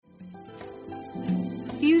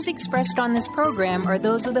Views expressed on this program are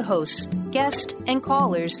those of the hosts, guests, and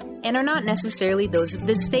callers, and are not necessarily those of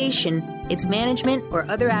this station, its management, or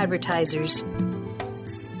other advertisers.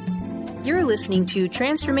 You're listening to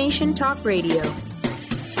Transformation Talk Radio.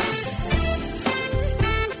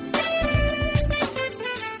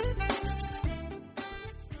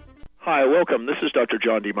 Hi, welcome. This is Dr.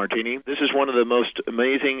 John DeMartini. This is one of the most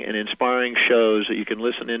amazing and inspiring shows that you can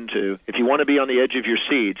listen into. If you want to be on the edge of your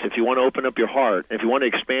seats, if you want to open up your heart, if you want to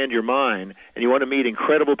expand your mind, and you want to meet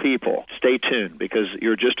incredible people, stay tuned because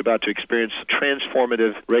you're just about to experience a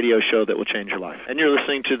transformative radio show that will change your life. And you're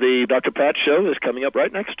listening to the Dr. Pat Show that's coming up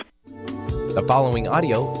right next. The following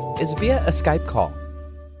audio is via a Skype call.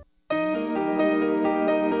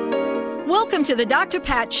 Welcome to the Dr.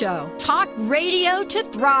 Pat Show. Talk radio to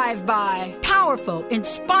thrive by. Powerful,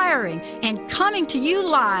 inspiring, and coming to you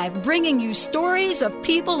live, bringing you stories of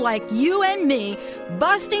people like you and me,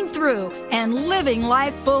 busting through and living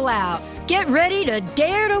life full out. Get ready to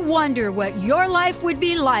dare to wonder what your life would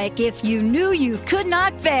be like if you knew you could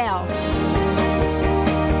not fail.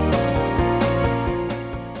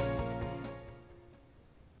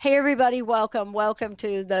 Hey everybody, welcome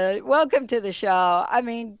to the show. I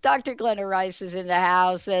mean, Dr. Glenna Rice is in the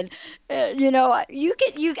house, and I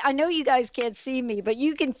know you guys can't see me, but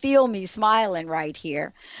you can feel me smiling right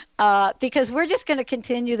here, because we're just going to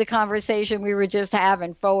continue the conversation we were just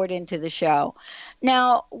having forward into the show.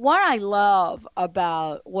 Now, what I love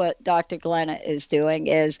about what Dr. Glenna is doing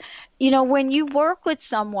is, when you work with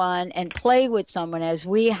someone and play with someone as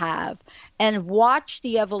we have, and watch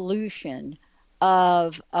the evolution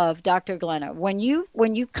of Dr. Glenna, when you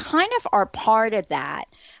kind of are part of that,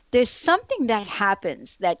 there's something that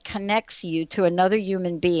happens that connects you to another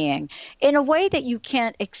human being in a way that you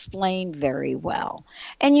can't explain very well.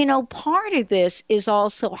 And part of this is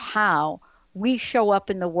also how we show up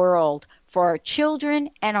in the world for our children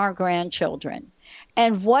and our grandchildren.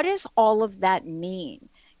 And what does all of that mean?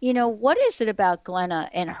 What is it about Glenna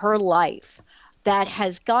and her life that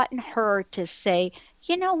has gotten her to say,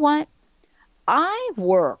 you know what? I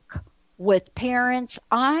work with parents,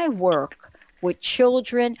 I work with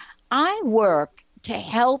children, I work to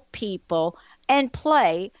help people and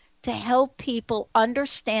play to help people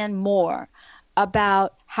understand more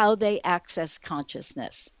about how they access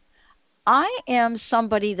consciousness. I am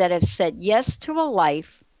somebody that has said yes to a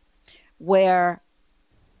life where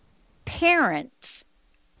parents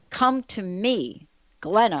come to me,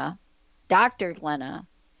 Glenna, Dr. Glenna,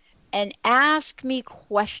 and ask me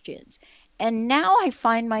questions. And now I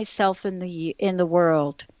find myself in the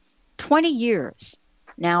world, 20 years.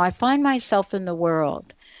 Now I find myself in the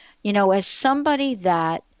world, as somebody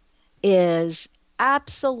that is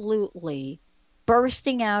absolutely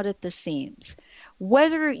bursting out at the seams.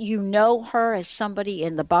 Whether you know her as somebody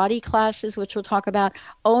in the body classes, which we'll talk about,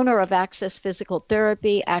 owner of Access Physical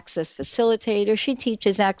Therapy, Access Facilitator. She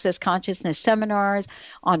teaches Access Consciousness seminars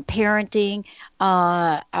on parenting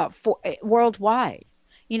worldwide.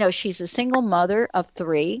 She's a single mother of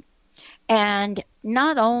 3, and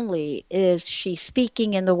not only is she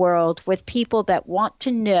speaking in the world with people that want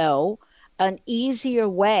to know an easier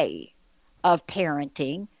way of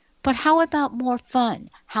parenting, but how about more fun?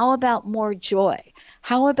 How about more joy?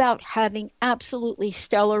 How about having absolutely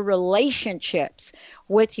stellar relationships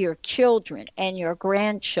with your children and your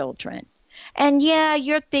grandchildren? And yeah,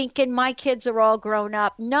 you're thinking my kids are all grown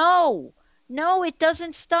up. No, it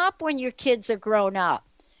doesn't stop when your kids are grown up.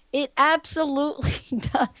 It absolutely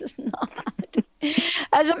does not.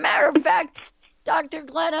 As a matter of fact, Dr.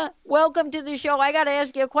 Glenna, welcome to the show. I got to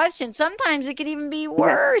ask you a question. Sometimes it could even be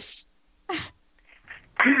worse.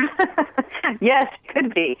 Yes, it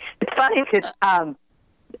could be. It's funny because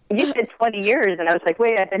you said 20 years, and I was like,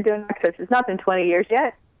 wait, I've been doing Access. It's not been 20 years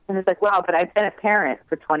yet. And it's like, wow, but I've been a parent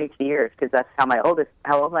for 22 years because that's how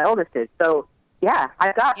old my oldest is. So, yeah,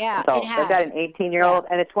 I've got adults. I've got an 18-year-old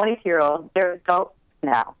and a 22-year-old. They're adults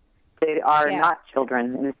now. They are not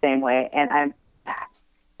children in the same way. And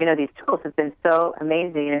these tools have been so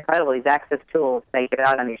amazing and incredible. These Access tools that you get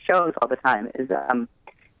out on these shows all the time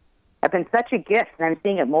have been such a gift. And I'm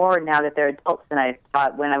seeing it more now that they're adults than I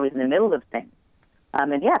thought when I was in the middle of things.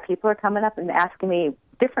 People are coming up and asking me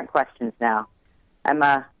different questions now.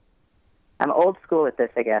 I'm old school at this,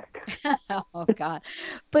 I guess. Oh, God.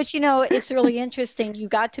 But, it's really interesting. You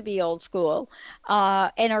got to be old school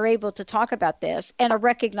and are able to talk about this and a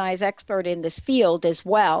recognized expert in this field as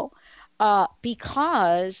well,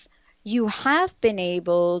 because you have been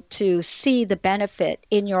able to see the benefit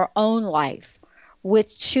in your own life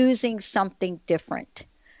with choosing something different,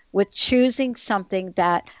 with choosing something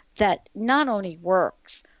that not only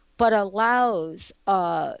works, but allows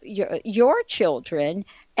your children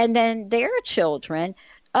and then their children.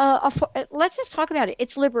 Let's just talk about it.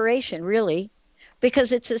 It's liberation, really,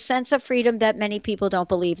 because it's a sense of freedom that many people don't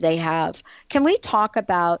believe they have. Can we talk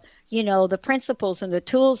about, the principles and the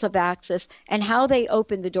tools of access and how they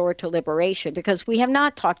open the door to liberation? Because we have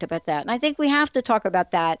not talked about that. And I think we have to talk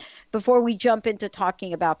about that before we jump into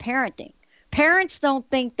talking about parenting. Parents don't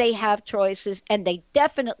think they have choices, and they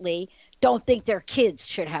definitely don't think their kids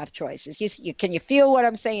should have choices. Can you feel what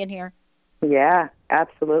I'm saying here? Yeah,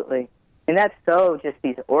 absolutely. And that's so just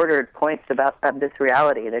these ordered points about this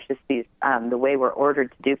reality. There's just these, the way we're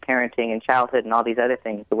ordered to do parenting and childhood and all these other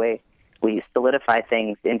things, the way we solidify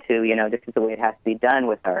things into, this is the way it has to be done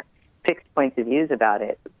with our fixed points of views about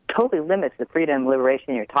it, totally limits the freedom and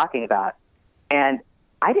liberation you're talking about. And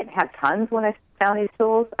I didn't have tons when I found these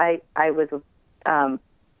tools. I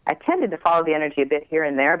tended to follow the energy a bit here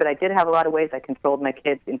and there, but I did have a lot of ways I controlled my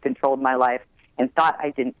kids and controlled my life and thought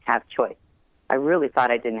I didn't have choice. I really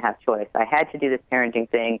thought I didn't have choice. I had to do this parenting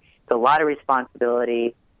thing. It's a lot of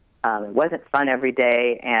responsibility. It wasn't fun every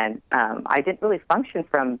day, and I didn't really function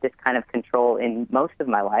from this kind of control in most of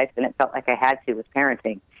my life, and it felt like I had to with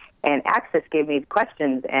parenting. And Access gave me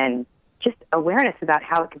questions and just awareness about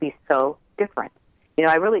how it could be so different.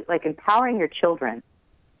 I really like empowering your children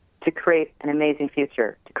to create an amazing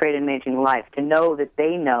future, to create an amazing life, to know that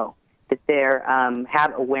they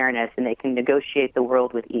have awareness and they can negotiate the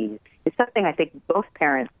world with ease. It's something I think most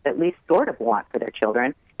parents at least sort of want for their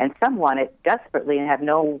children, and some want it desperately and have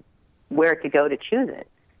nowhere to go to choose it.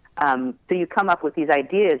 So you come up with these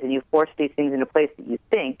ideas and you force these things into place that you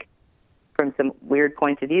think, from some weird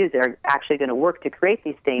points of view, they're actually going to work to create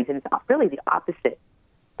these things, and it's really the opposite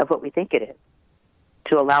of what we think it is.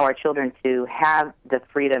 To allow our children to have the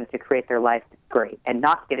freedom to create their life great and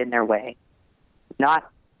not get in their way,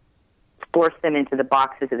 not force them into the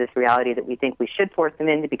boxes of this reality that we think we should force them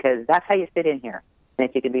into, because that's how you fit in here. And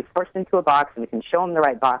if you can be forced into a box and we can show them the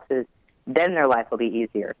right boxes, then their life will be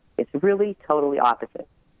easier. It's really totally opposite.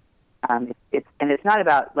 It's not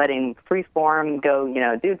about letting free form go,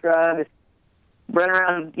 do drugs, run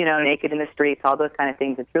around, naked in the streets, all those kind of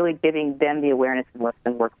things. It's really giving them the awareness of what's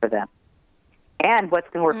going to work for them and what's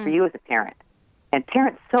going to work for you as a parent. And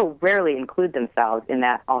parents so rarely include themselves in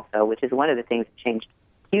that also, which is one of the things that changed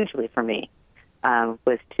hugely for me,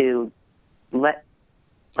 was to let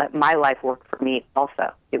my life work for me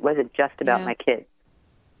also. It wasn't just about my kids.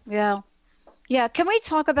 Yeah. Yeah. Can we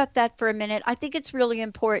talk about that for a minute? I think it's really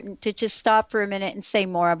important to just stop for a minute and say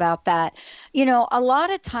more about that. A lot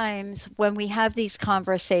of times when we have these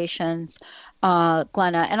conversations,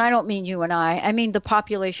 Glenna, and I don't mean you and I mean the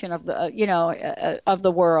population of the, of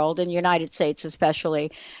the world, and United States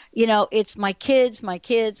especially, it's my kids, my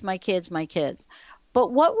kids, my kids, my kids.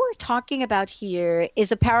 But what we're talking about here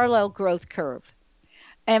is a parallel growth curve.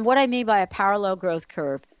 And what I mean by a parallel growth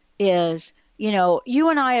curve is, you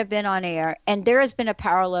and I have been on air, and there has been a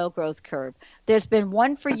parallel growth curve. There's been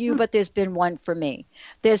one for you, but there's been one for me.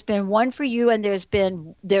 There's been one for you, and there's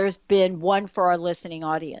been one for our listening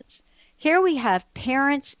audience. Here we have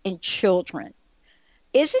parents and children.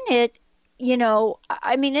 Isn't it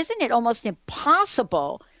almost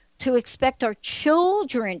impossible to expect our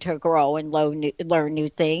children to grow and learn new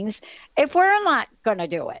things if we're not going to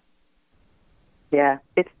do it? Yeah,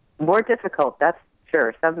 it's more difficult, that's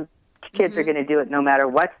sure. Some kids are going to do it no matter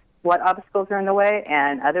what obstacles are in the way,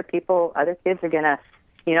 and other kids are going to,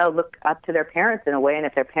 look up to their parents in a way, and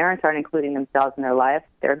if their parents aren't including themselves in their life,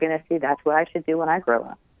 they're going to see that's what I should do when I grow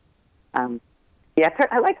up.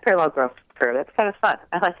 I like parallel growth curve. That's kind of fun.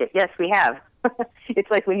 I like it. Yes, we have.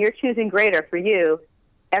 It's like when you're choosing greater for you,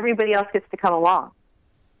 everybody else gets to come along.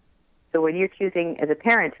 So when you're choosing as a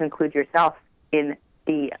parent to include yourself in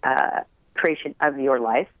the creation of your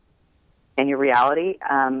life and your reality,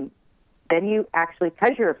 then you actually,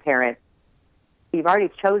 because you're a parent, you've already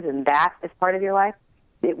chosen that as part of your life,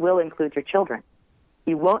 it will include your children.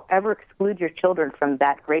 You won't ever exclude your children from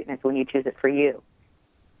that greatness when you choose it for you.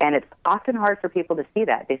 And it's often hard for people to see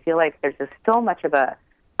that. They feel like there's just so much of a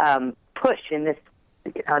push in this.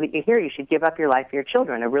 You hear you should give up your life for your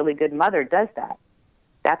children. A really good mother does that.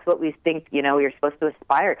 That's what we think, you're supposed to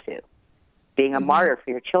aspire to, being a martyr for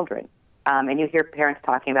your children. And you hear parents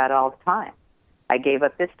talking about it all the time. I gave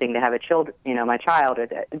up this thing to have my child, or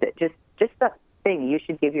just that thing you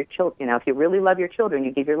should give your children. If you really love your children,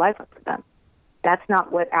 you give your life up for them. That's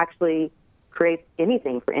not what actually creates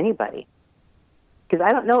anything for anybody. Because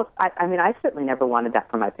I don't know I certainly never wanted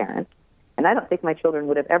that for my parents. And I don't think my children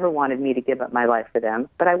would have ever wanted me to give up my life for them,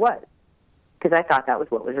 but I was. Because I thought that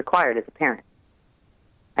was what was required as a parent.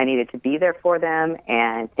 I needed to be there for them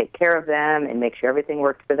and take care of them and make sure everything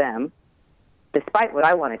worked for them, despite what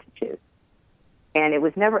I wanted to choose. And it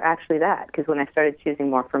was never actually that, because when I started choosing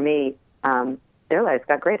more for me, their lives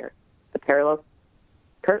got greater. The parallel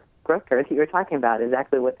growth curve that you were talking about is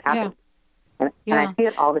exactly what happened. Yeah. And I see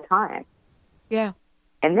it all the time. Yeah.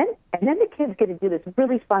 And then the kids get to do this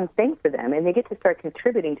really fun thing for them, and they get to start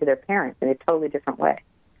contributing to their parents in a totally different way.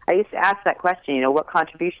 I used to ask that question, what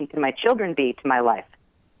contribution can my children be to my life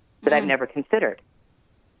that I've never considered?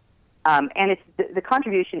 And it's the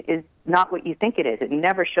contribution is not what you think it is. It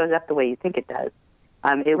never shows up the way you think it does.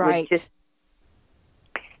 Was just,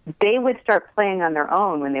 they would start playing on their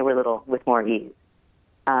own when they were little with more ease.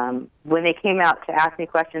 When they came out to ask me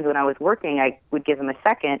questions when I was working, I would give them a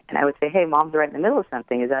second, and I would say, hey, Mom's right in the middle of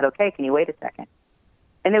something. Is that okay? Can you wait a second?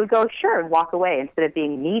 And they would go, sure, and walk away instead of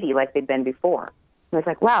being needy like they'd been before. And I was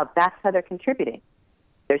like, wow, that's how they're contributing.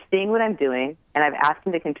 They're seeing what I'm doing, and I've asked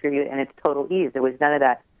them to contribute, and it's total ease. There was none of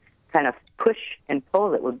that kind of push and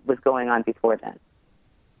pull that was going on before then.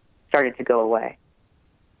 Started to go away.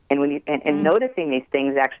 And when noticing these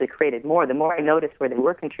things actually created more. The more I noticed where they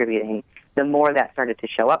were contributing, the more that started to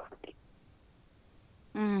show up for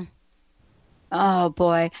me. Oh,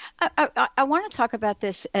 boy. I want to talk about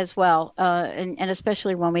this as well, and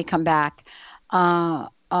especially when we come back. How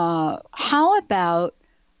about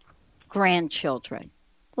grandchildren?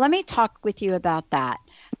 Let me talk with you about that.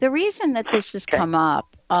 The reason that this has come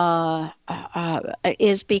up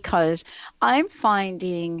is because I'm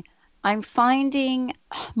finding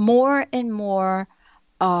more and more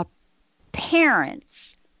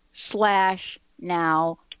parents /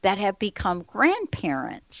 now that have become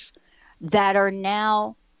grandparents that are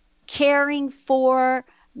now caring for,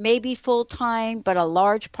 maybe full time, but a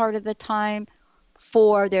large part of the time,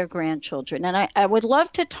 for their grandchildren. And I would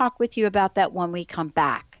love to talk with you about that when we come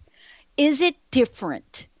back. Is it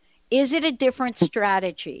different? Is it a different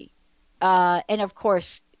strategy? And of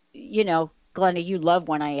course, Glenna, you love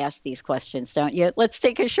when I ask these questions, don't you? Let's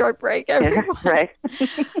take a short break, everyone. Yeah, right.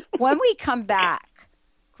 When we come back,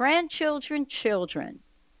 grandchildren, children,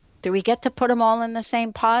 do we get to put them all in the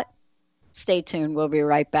same pot? Stay tuned. We'll be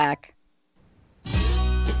right back.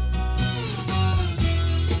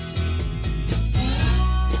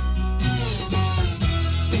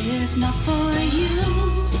 If not for you,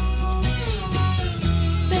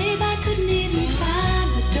 babe, I couldn't even find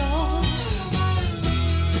the door.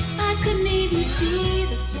 I couldn't even see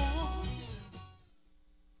the floor.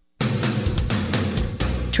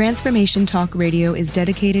 Transformation Talk Radio is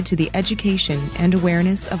dedicated to the education and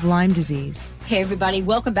awareness of Lyme disease. Hey, everybody.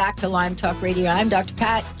 Welcome back to Lyme Talk Radio. I'm Dr.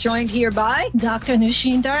 Pat, joined here by Dr.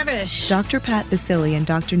 Nusheen Darvish. Dr. Pat Basili and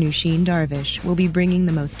Dr. Nusheen Darvish will be bringing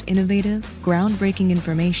the most innovative, groundbreaking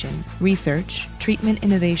information, research, treatment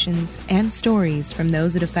innovations, and stories from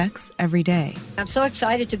those it affects every day. I'm so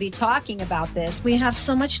excited to be talking about this. We have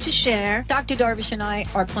so much to share. Dr. Darvish and I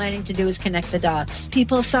are planning to do is connect the dots.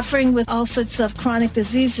 People suffering with all sorts of chronic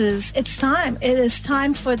diseases, it's time. It is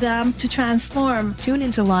time for them to transform. Tune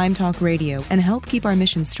into Lyme Talk Radio and help keep our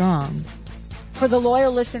mission strong. For the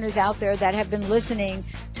loyal listeners out there that have been listening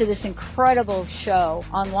to this incredible show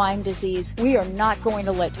on Lyme disease, we are not going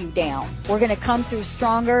to let you down. We're going to come through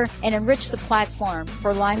stronger and enrich the platform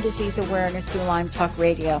for Lyme disease awareness through Lyme Talk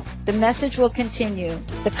Radio. The message will continue,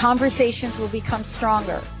 the conversations will become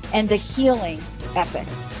stronger, and the healing epic.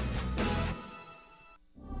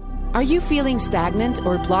 Are you feeling stagnant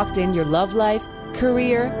or blocked in your love life,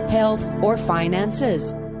 career, health, or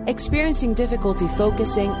finances? Experiencing difficulty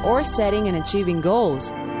focusing or setting and achieving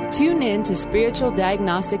goals? Tune in to Spiritual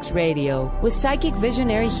Diagnostics Radio with psychic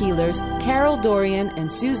visionary healers Carol Dorian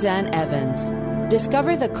and Suzanne Evans.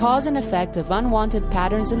 Discover the cause and effect of unwanted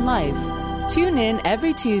patterns in life. Tune in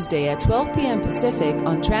every Tuesday at 12 p.m. Pacific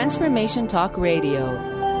on Transformation Talk Radio.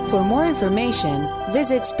 For more information,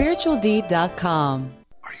 visit spiritualdeed.com.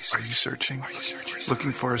 Are you searching?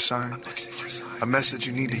 Looking for a sign? A message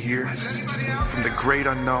you need to hear? From the great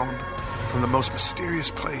unknown, from the most mysterious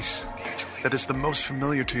place that is the most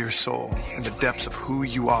familiar to your soul in the depths of who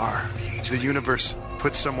you are. The universe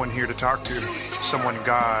put someone here to talk to, someone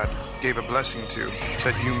God gave a blessing to,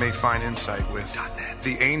 that you may find insight with.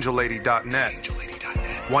 TheAngelLady.net,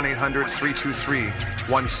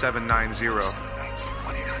 1-800-323-1790.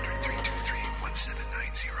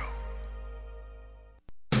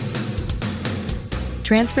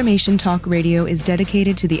 Transformation Talk Radio is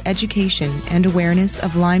dedicated to the education and awareness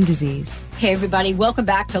of Lyme disease. Hey, everybody. Welcome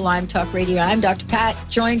back to Lyme Talk Radio. I'm Dr. Pat,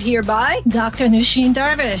 joined here by Dr. Nusheen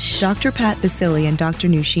Darvish. Dr. Pat Basili and Dr.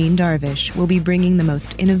 Nusheen Darvish will be bringing the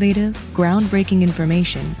most innovative, groundbreaking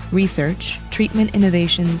information, research, treatment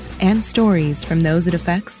innovations, and stories from those it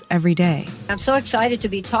affects every day. I'm so excited to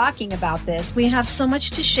be talking about this. We have so much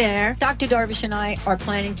to share. Dr. Darvish and I are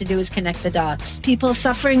planning to do is connect the dots. People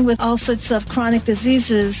suffering with all sorts of chronic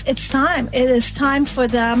diseases, it's time. It is time for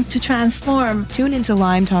them to transform. Tune into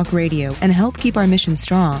Lyme Talk Radio and help keep our mission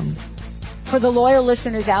strong. For the loyal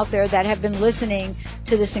listeners out there that have been listening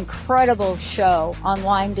to this incredible show on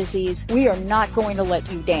Lyme disease, we are not going to let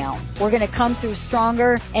you down. We're going to come through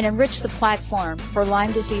stronger and enrich the platform for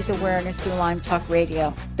Lyme disease awareness through Lyme Talk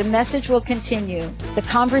Radio. The message will continue, the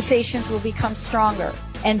conversations will become stronger,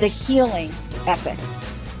 and the healing epic.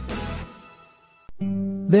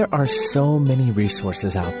 There are so many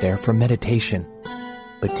resources out there for meditation.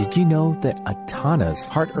 But did you know that Atana's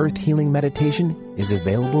Heart Earth Healing Meditation is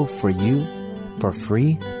available for you for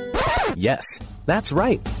free? Yes, that's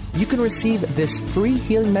right. You can receive this free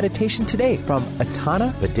healing meditation today from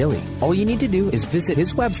Atana Badili. All you need to do is visit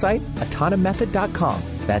his website, atanamethod.com.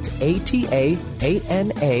 That's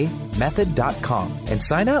ATAANA method.com and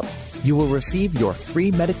sign up. You will receive your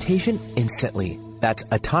free meditation instantly. That's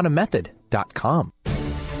atanamethod.com.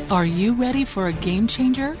 Are you ready for a game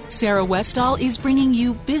changer? Sarah Westall is bringing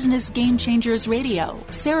you Business Game Changers Radio.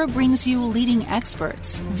 Sarah brings you leading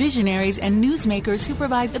experts, visionaries, and newsmakers who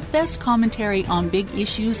provide the best commentary on big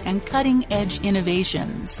issues and cutting-edge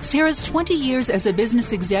innovations. Sarah's 20 years as a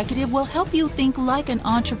business executive will help you think like an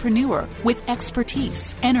entrepreneur with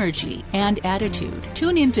expertise, energy, and attitude.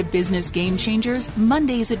 Tune into Business Game Changers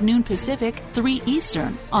Mondays at noon Pacific, 3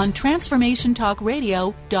 Eastern on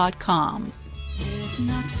TransformationTalkRadio.com. If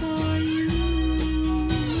not for you,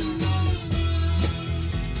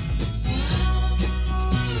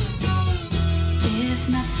 if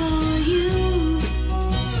not for you,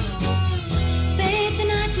 babe, then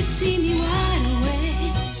I could see me wide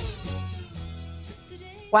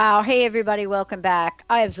awake. Wow. Hey, everybody. Welcome back.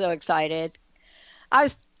 I am so excited. I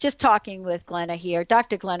was just talking with Glenna here,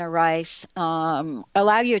 Dr. Glenna Rice.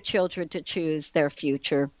 Allow your children to choose their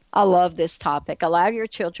future. I love this topic. Allow your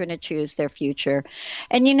children to choose their future.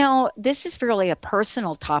 And, you know, this is really a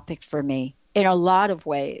personal topic for me in a lot of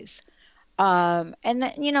ways.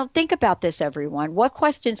 Think about this, everyone. What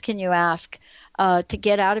questions can you ask to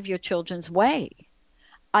get out of your children's way?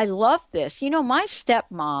 I love this. You know, my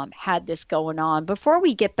stepmom had this going on. Before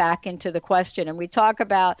we get back into the question and we talk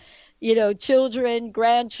about, you know, children,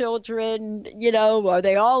 grandchildren, you know, are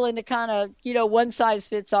they all in the kind of, you know, one size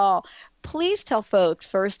fits all? Please tell folks,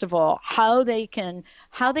 first of all, how they can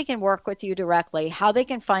work with you directly, how they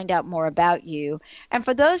can find out more about you. And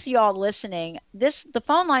for those of y'all listening, the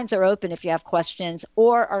phone lines are open if you have questions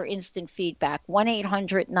or our instant feedback,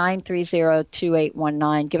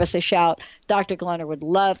 1-800-930-2819. Give us a shout. Dr. Glenna would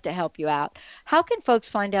love to help you out. How can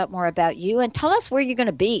folks find out more about you? And tell us where you're going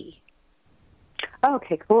to be.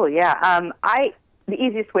 Okay, cool. Yeah. The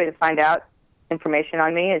easiest way to find out information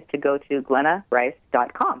on me is to go to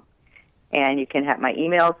glennarice.com. And you can have my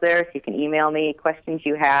emails there, so you can email me questions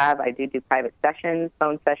you have. I do private sessions,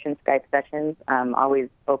 phone sessions, Skype sessions. I'm always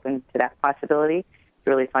open to that possibility. It's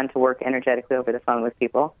really fun to work energetically over the phone with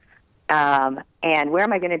people. And where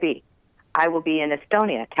am I going to be? I will be in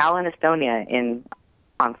Estonia, Tallinn, Estonia,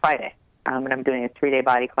 on Friday. And I'm doing a 3-day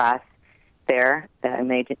body class there, the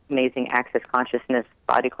amazing Access Consciousness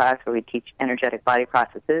body class where we teach energetic body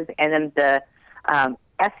processes. And then the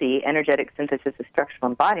ESSE, Energetic Synthesis of Structural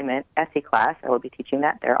Embodiment, ESSE class, I will be teaching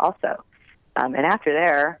that there also. And after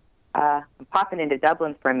there, I'm popping into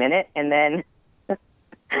Dublin for a minute, and then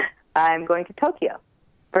I'm going to Tokyo.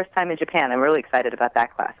 First time in Japan. I'm really excited about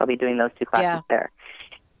that class. I'll be doing those 2 classes there.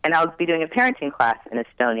 And I'll be doing a parenting class in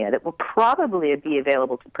Estonia that will probably be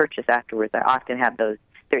available to purchase afterwards. I often have their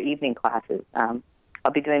evening classes. I'll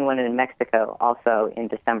be doing one in Mexico also in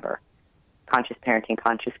December, Conscious Parenting,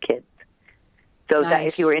 Conscious Kids. So Nice. that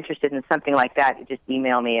if you were interested in something like that, you just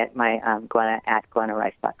email me at my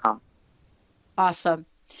Glenna@glennarice.com. Awesome.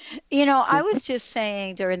 You know, I was just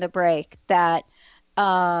saying during the break that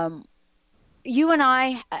you and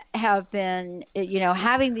I have been, you know,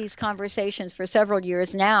 having these conversations for several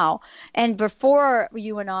years now. And before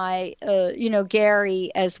you and I,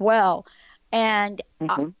 Gary as well. And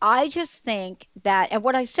I just think that, and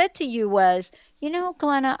what I said to you was, you know,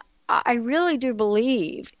 Glenna, I really do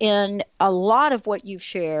believe in a lot of what you've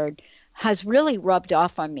shared has really rubbed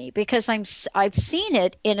off on me because I've seen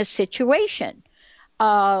it in a situation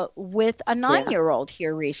with a 9-year-old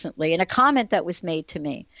here recently and a comment that was made to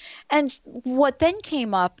me. And what then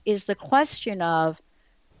came up is the question of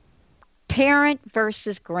parent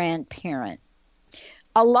versus grandparent.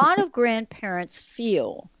 A lot of grandparents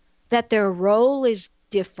feel that their role is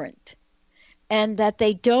different and that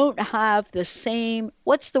they don't have the same,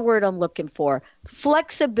 what's the word I'm looking for?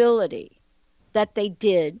 Flexibility that they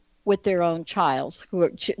did with their own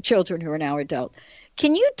children who are now adult.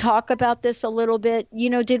 Can you talk about this a little bit?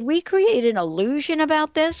 Did we create an illusion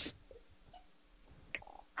about this?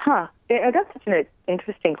 That's such an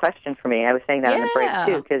interesting question for me. I was saying that on the break,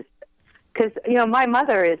 too, because my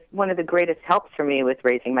mother is one of the greatest helps for me with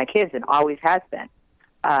raising my kids and always has been.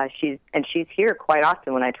 She's here quite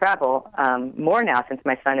often when I travel, more now since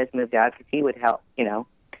my son has moved out, because he would help,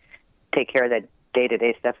 take care of the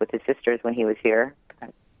day-to-day stuff with his sisters when he was here.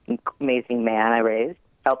 Amazing man I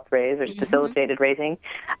helped raise, or facilitated raising.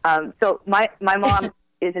 So my mom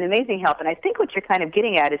is an amazing help, and I think what you're kind of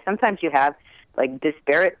getting at is sometimes you have like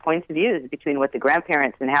disparate points of views between what the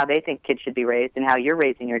grandparents and how they think kids should be raised and how you're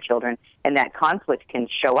raising your children, and that conflict can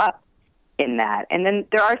show up in that. And then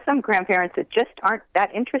there are some grandparents that just aren't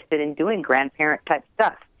that interested in doing grandparent-type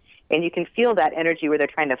stuff, and you can feel that energy where they're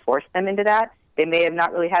trying to force them into that. They may have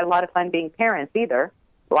not really had a lot of fun being parents either.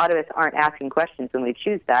 A lot of us aren't asking questions when we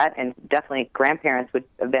choose that, and definitely grandparents would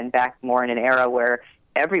have been back more in an era where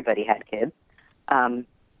everybody had kids.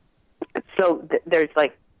 There's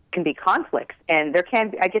can be conflicts, and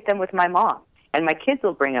I get them with my mom, and my kids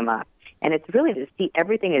will bring them up, and it's really to see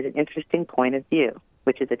everything as an interesting point of view,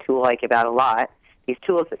 which is a tool I give out a lot. These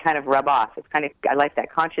tools that kind of rub off. I like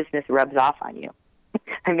that consciousness rubs off on you.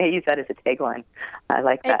 I may use that as a tagline. I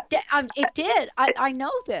like that. It did. I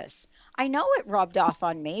know this. I know it rubbed off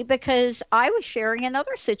on me because I was sharing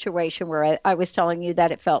another situation where I was telling you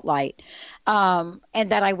that it felt light, and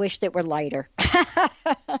that I wished it were lighter.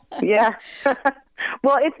 Yeah.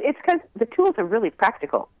 Well, it's because the tools are really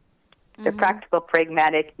practical. They're practical,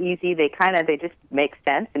 pragmatic, easy. They just make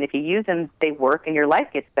sense, and if you use them, they work, and your life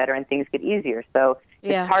gets better, and things get easier. So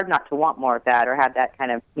it's hard not to want more of that or have that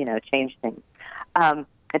kind of change things. And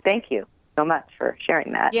thank you so much for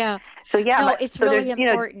sharing that. Yeah. So it's really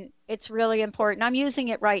important. It's really important. I'm using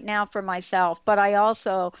it right now for myself, but I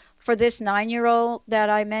also, for this 9-year-old that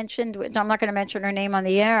I mentioned, I'm not going to mention her name on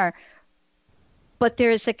the air, but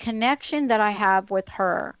there's a connection that I have with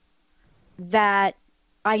her that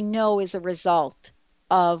I know is a result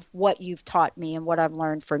of what you've taught me and what I've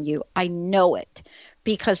learned from you. I know it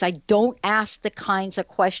because I don't ask the kinds of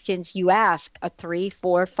questions you ask a 3,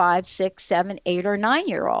 4, 5, 6, 7, 8, or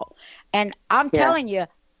 9-year-old. And I'm telling you,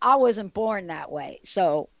 I wasn't born that way.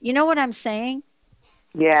 So you know what I'm saying?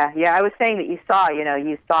 Yeah. I was saying that you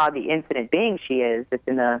saw the infinite being she is that's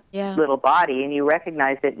in the little body, and you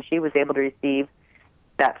recognized it, and she was able to receive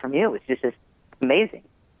that from you. It's just amazing.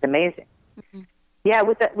 It's amazing. Mm-hmm. Yeah,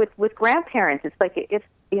 with grandparents, it's like if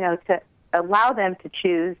to allow them to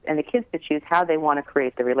choose and the kids to choose how they want to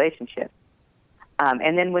create the relationship.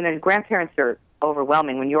 And then when the grandparents are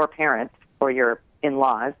overwhelming, when your parents or your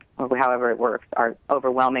in-laws, or however it works, are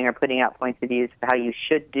overwhelming or putting out points of views for how you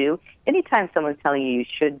should do, anytime someone's telling you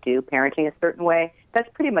should do parenting a certain way, that's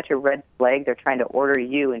pretty much a red flag. They're trying to order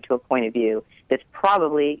you into a point of view that's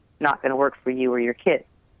probably not going to work for you or your kids.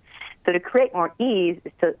 So to create more ease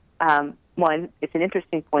is to, one, it's an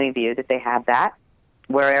interesting point of view that they have that.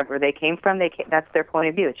 Wherever they came from, that's their point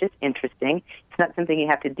of view. It's just interesting. It's not something you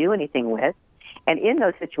have to do anything with. And in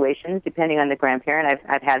those situations, depending on the grandparent,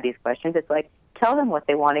 I've had these questions. It's like, tell them what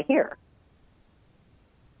they want to hear.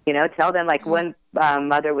 Tell them, like one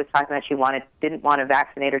mother was talking about she didn't want to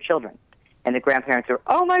vaccinate her children. And the grandparents were,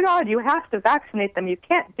 oh, my God, you have to vaccinate them. You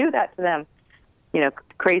can't do that to them.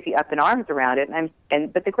 Crazy up in arms around it.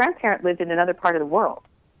 But the grandparent lived in another part of the world.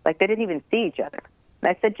 Like, they didn't even see each other. And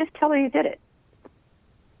I said, just tell her you did it.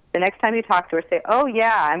 The next time you talk to her, say, oh,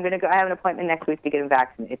 yeah, I'm going to go. I have an appointment next week to get him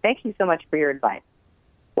vaccinated. Thank you so much for your advice.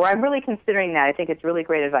 Or I'm really considering that. I think it's really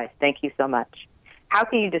great advice. Thank you so much. How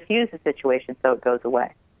can you diffuse the situation so it goes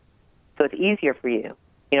away? So it's easier for you.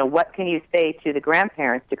 What can you say to the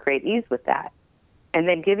grandparents to create ease with that? And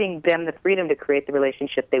then giving them the freedom to create the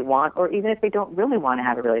relationship they want, or even if they don't really want to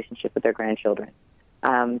have a relationship with their grandchildren.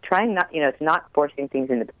 Trying not, it's not forcing things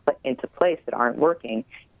into place that aren't working.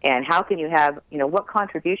 And how can you have, what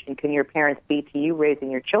contribution can your parents be to you raising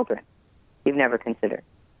your children you've never considered?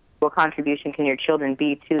 What contribution can your children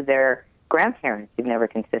be to their grandparents you've never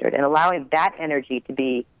considered? And allowing that energy to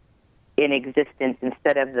be in existence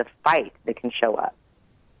instead of the fight that can show up.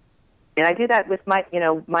 And I do that with my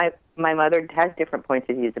mother has different points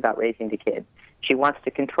of views about raising the kids. She wants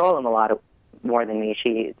to control them more than me.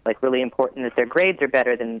 It's really important that their grades are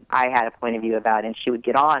better than I had a point of view about. And she would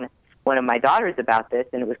get on one of my daughters about this,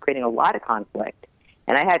 and it was creating a lot of conflict.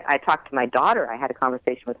 And I talked to my daughter. I had a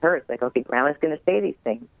conversation with her. It's like, okay, Grandma's going to say these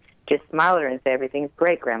things. Just smile at her and say, everything's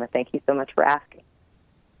great, Grandma. Thank you so much for asking.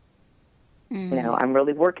 Mm-hmm. You know, I'm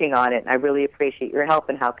really working on it, and I really appreciate your help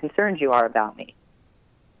and how concerned you are about me.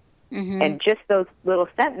 Mm-hmm. And just those little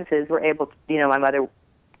sentences were able to, you know, my mother,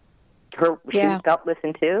 she felt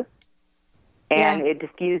listened to, and it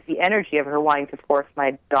diffused the energy of her wanting to force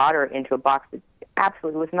my daughter into a box that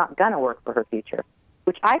absolutely was not going to work for her future,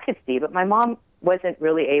 which I could see, but my mom wasn't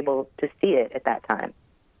really able to see it at that time.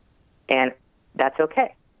 And that's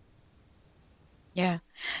okay. Yeah.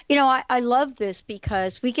 You know, I love this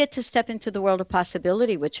because we get to step into the world of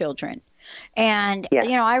possibility with children. And,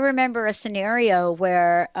 you know, I remember a scenario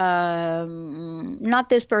where, not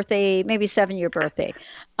this birthday, maybe 7-year birthday.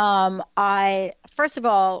 First of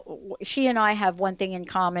all, she and I have one thing in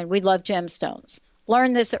common. We love gemstones.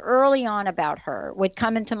 Learned this early on about her. Would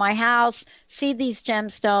come into my house, see these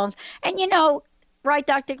gemstones. And, you know, right,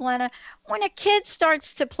 Dr. Glenna, when a kid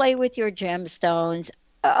starts to play with your gemstones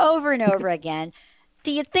over and over again,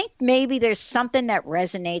 do you think maybe there's something that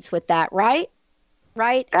resonates with that, right?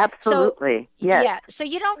 Right? Absolutely. So, yes. Yeah. So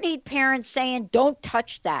you don't need parents saying, don't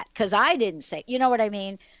touch that, because I didn't say, you know what I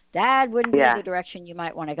mean? That wouldn't be the direction you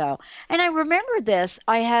might want to go. And I remember this.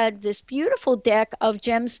 I had this beautiful deck of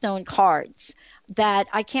gemstone cards that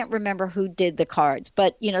I can't remember who did the cards,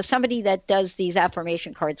 but, you know, somebody that does these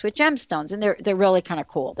affirmation cards with gemstones, and they're really kind of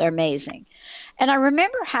cool. They're amazing. And I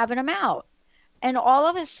remember having them out. And all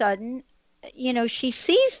of a sudden, you know, she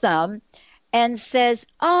sees them and says,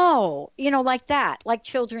 oh, you know, like that, like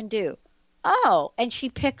children do. Oh, and she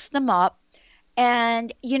picks them up.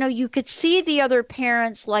 And, you know, you could see the other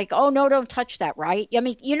parents like, oh, no, don't touch that, right? I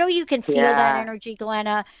mean, you know, you can feel that energy,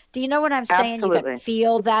 Glenna. Do you know what I'm saying? Absolutely. You can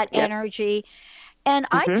feel that energy. And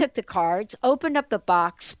I took the cards, opened up the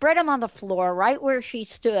box, spread them on the floor right where she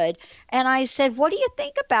stood. And I said, what do you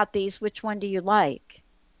think about these? Which one do you like?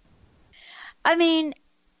 I mean,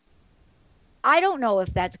 I don't know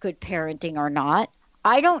if that's good parenting or not.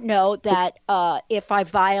 I don't know that if I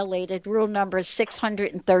violated rule number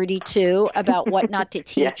 632 about what not to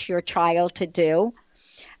teach your child to do.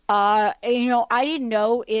 You know, I didn't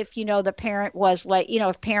know if, you know, the parent was like, you know,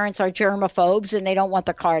 if parents are germaphobes and they don't want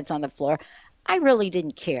the cards on the floor. I really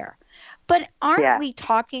didn't care. But aren't we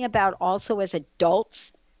talking about also as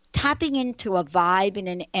adults tapping into a vibe and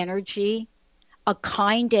an energy, a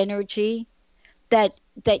kind energy that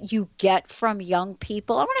you get from young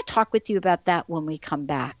people? I want to talk with you about that when we come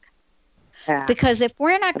back. Yeah. Because if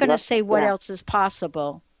we're not going to say what else is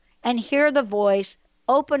possible and hear the voice,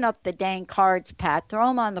 open up the dang cards, Pat, throw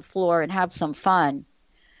them on the floor and have some fun,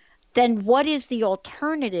 then what is the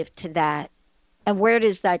alternative to that? And where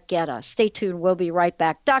does that get us? Stay tuned. We'll be right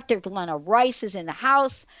back. Dr. Glenna Rice is in the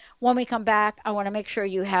house. When we come back, I want to make sure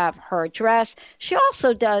you have her address. She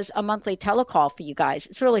also does a monthly telecall for you guys.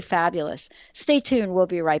 It's really fabulous. Stay tuned. We'll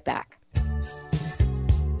be right back.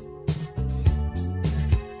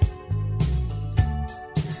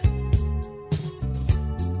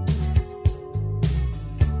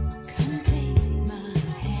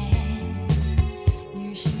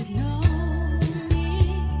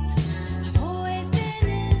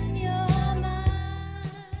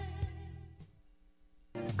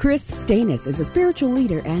 Chris Stanis is a spiritual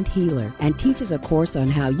leader and healer and teaches a course on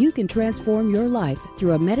how you can transform your life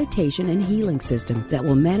through a meditation and healing system that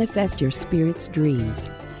will manifest your spirit's dreams.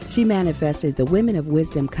 She manifested the Women of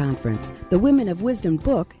Wisdom Conference, the Women of Wisdom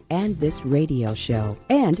book, and this radio show.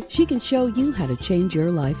 And she can show you how to change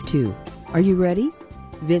your life too. Are you ready?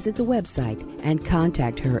 Visit the website and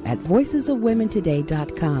contact her at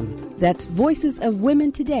voicesofwomentoday.com. That's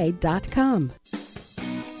voicesofwomentoday.com.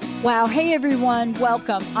 Wow. Hey, everyone.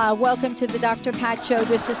 Welcome. Welcome to the Dr. Pat Show.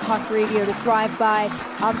 This is Talk Radio to Thrive By.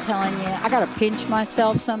 I'm telling you, I got to pinch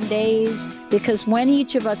myself some days because when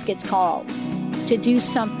each of us gets called to do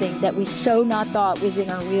something that we so not thought was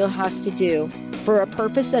in our wheelhouse to do for a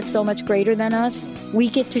purpose that's so much greater than us, we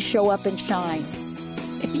get to show up and shine.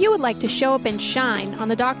 If you would like to show up and shine on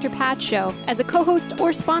the Dr. Pat Show as a co-host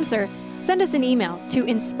or sponsor, send us an email to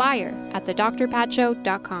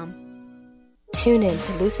inspire@thedrpatshow.com. Tune in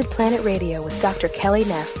to Lucid Planet Radio with Dr. Kelly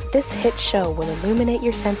Neff. This hit show will illuminate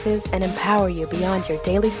your senses and empower you beyond your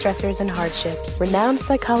daily stressors and hardships. Renowned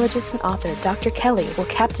psychologist and author Dr. Kelly will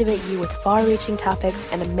captivate you with far-reaching topics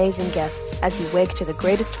and amazing guests as you wake to the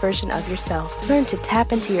greatest version of yourself. Learn to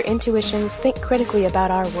tap into your intuitions, think critically about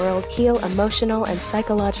our world, heal emotional and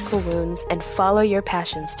psychological wounds, and follow your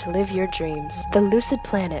passions to live your dreams. The Lucid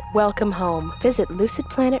Planet. Welcome home. Visit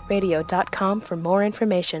lucidplanetradio.com for more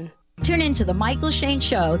information. Tune in to The Michael Shane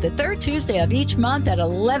Show the third Tuesday of each month at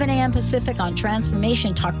 11 a.m. Pacific on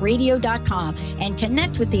TransformationTalkRadio.com and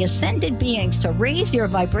connect with the ascended beings to raise your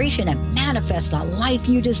vibration and manifest the life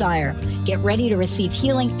you desire. Get ready to receive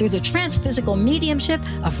healing through the transphysical mediumship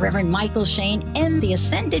of Reverend Michael Shane and the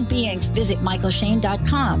ascended beings. Visit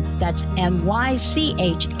MichaelShane.com. That's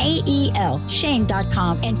MyChael,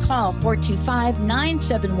 Shane.com, and call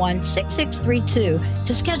 425-971-6632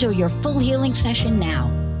 to schedule your full healing session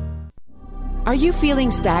now. Are you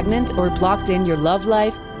feeling stagnant or blocked in your love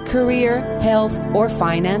life, career, health, or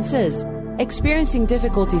finances? Experiencing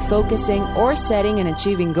difficulty focusing or setting and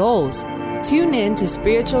achieving goals? Tune in to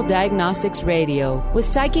Spiritual Diagnostics Radio with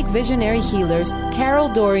psychic visionary healers Carol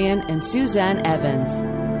Dorian and Suzanne Evans.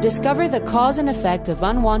 Discover the cause and effect of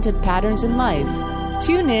unwanted patterns in life.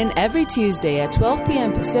 Tune in every Tuesday at 12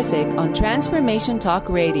 p.m. Pacific on Transformation Talk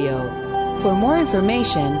Radio. For more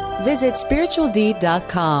information, visit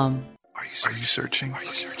spiritualdeed.com. Are you searching?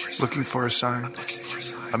 Looking for a sign?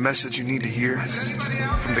 A message you need to hear?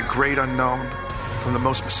 From the great unknown, from the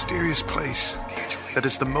most mysterious place that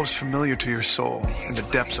is the most familiar to your soul in the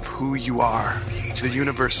depths of who you are. The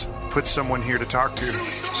universe put someone here to talk to,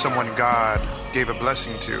 someone God gave a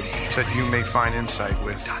blessing to, that you may find insight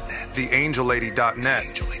with. TheAngelLady.net,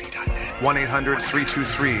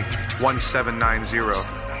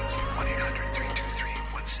 1-800-323-1790.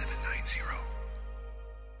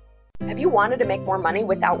 Have you wanted to make more money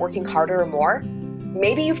without working harder or more?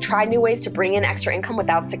 Maybe you've tried new ways to bring in extra income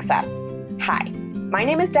without success. Hi, my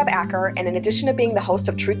name is Deb Acker, and in addition to being the host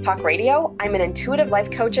of Truth Talk Radio, I'm an intuitive life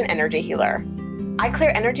coach and energy healer. I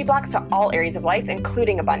clear energy blocks to all areas of life,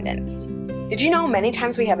 including abundance. Did you know many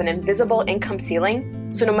times we have an invisible income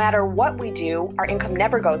ceiling? So no matter what we do, our income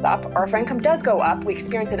never goes up, or if our income does go up, we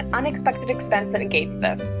experience an unexpected expense that negates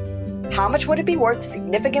this. How much would it be worth to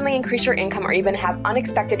significantly increase your income or even have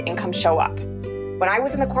unexpected income show up? When I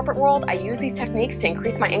was in the corporate world, I used these techniques to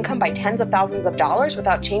increase my income by tens of thousands of dollars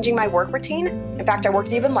without changing my work routine. In fact, I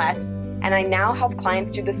worked even less, and I now help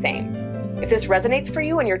clients do the same. If this resonates for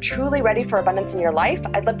you and you're truly ready for abundance in your life,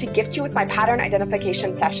 I'd love to gift you with my pattern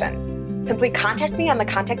identification session. Simply contact me on the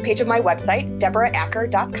contact page of my website,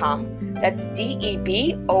 DeborahAcker.com. That's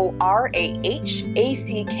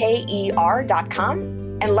DeborahAcker.com.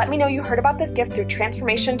 And let me know you heard about this gift through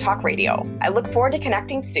Transformation Talk Radio. I look forward to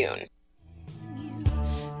connecting soon.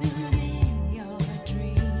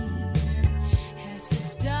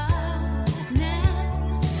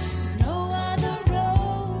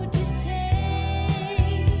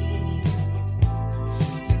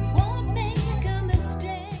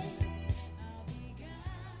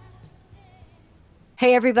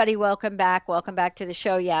 Hey, everybody, welcome back. Welcome back to the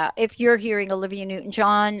show. Yeah, if you're hearing Olivia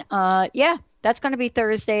Newton-John, that's going to be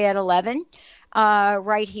Thursday at 11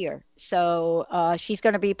 right here. So she's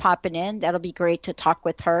going to be popping in. That'll be great to talk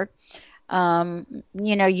with her.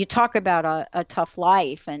 You talk about a tough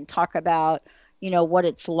life and talk about, what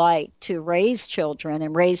it's like to raise children,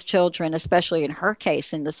 especially in her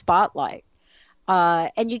case, in the spotlight.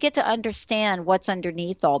 And you get to understand what's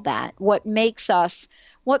underneath all that, what makes us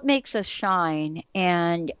shine,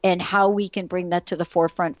 and how we can bring that to the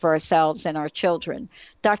forefront for ourselves and our children.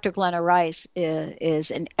 Dr. Glenna Rice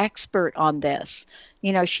is an expert on this.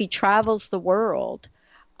 She travels the world.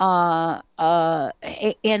 And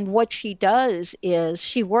what she does is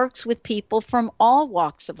she works with people from all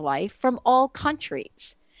walks of life, from all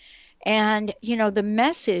countries. And, the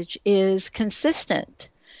message is consistent.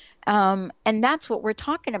 And that's what we're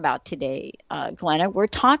talking about today, Glenna. We're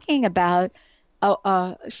talking about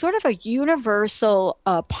sort of a universal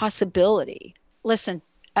possibility. Listen,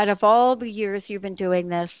 out of all the years you've been doing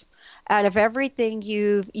this, out of everything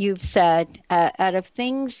you've said, out of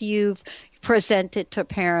things you've presented to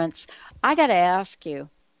parents, I got to ask you,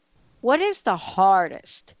 what is the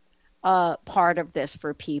hardest part of this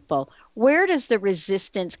for people? Where does the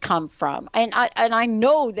resistance come from? And I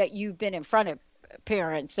know that you've been in front of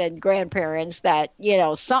parents and grandparents that,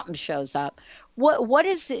 something shows up. What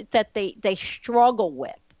is it that they struggle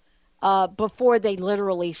with before they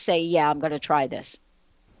literally say, yeah, I'm going to try this?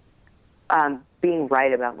 Being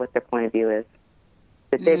right about what their point of view is.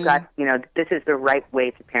 That they've got, this is the right way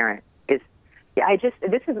to parent. This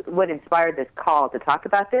is what inspired this call to talk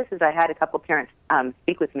about this, is I had a couple parents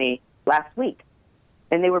speak with me last week.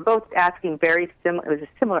 And they were both asking very similar, it was a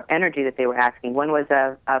similar energy that they were asking. One was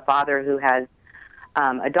a father who has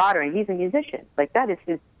a daughter, and he's a musician. Like, that is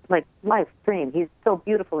his life dream. He's so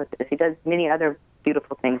beautiful at this. He does many other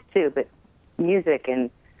beautiful things too, but music and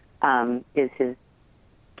is his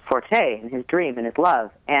forte and his dream and his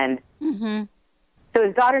love. And so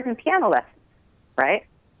his daughter's in piano lessons, right?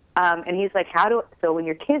 And he's like, so when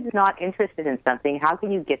your kid's not interested in something, how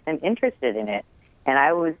can you get them interested in it? And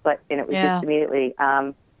I was like, and it was just immediately,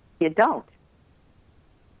 you don't.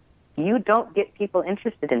 You don't get people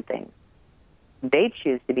interested in things. They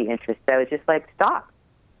choose to be interested. I was just like, stop.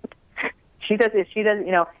 She doesn't,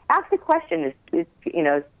 ask the question, is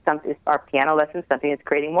our piano lesson something that's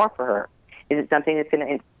creating more for her? Is it something that's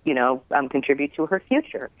going to, contribute to her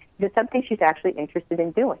future? Is it something she's actually interested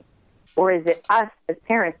in doing? Or is it us as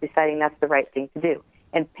parents deciding that's the right thing to do?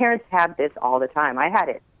 And parents have this all the time. I had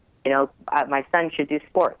it. My son should do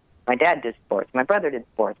sports. My dad did sports. My brother did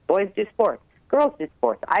sports. Boys do sports. Girls did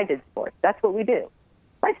sports. I did sports. That's what we do.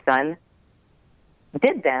 My son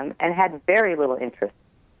did them and had very little interest.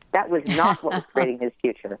 That was not what was creating his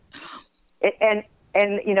future. I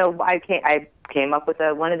came up with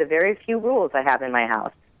one of the very few rules I have in my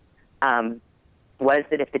house, was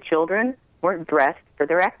that if the children weren't dressed for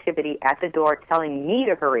their activity at the door telling me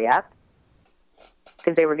to hurry up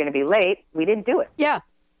because they were going to be late, we didn't do it. Yeah.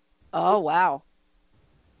 Oh, wow.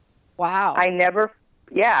 Wow.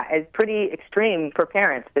 It's pretty extreme for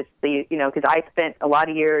parents. Because I spent a lot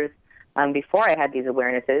of years before I had these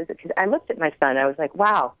awarenesses. Because I looked at my son, I was like,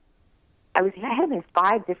 wow. I had him in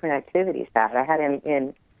 5 different activities, Pat. I had him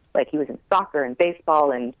in, he was in soccer and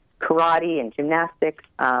baseball and karate and gymnastics.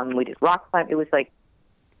 We did rock climbing. It was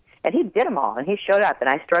and he did them all, and he showed up, and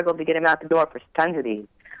I struggled to get him out the door for tons of these.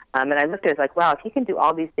 And I looked at it like, wow, if he can do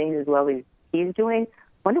all these things as well as he's doing,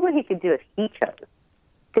 wonder what he could do if he chose.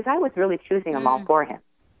 Because I was really choosing them all for him.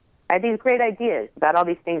 I had these great ideas about all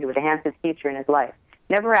these things that would enhance his future and his life.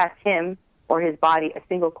 Never asked him or his body a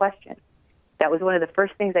single question. That was one of the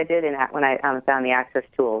first things I did when I found the Access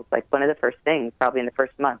tools. One of the first things, probably in the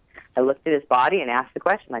first month, I looked at his body and asked the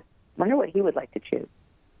question, wonder what he would like to choose.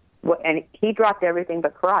 And he dropped everything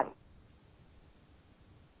but karate.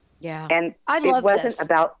 Yeah, and it wasn't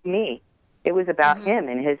about me. It was about him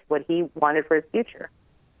and what he wanted for his future.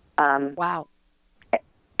 Wow.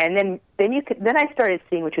 And then I started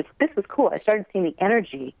seeing, this was cool. I started seeing the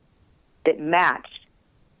energy that matched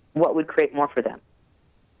what would create more for them,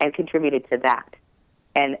 and contributed to that.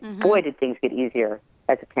 And boy, did things get easier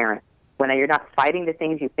as a parent when you're not fighting the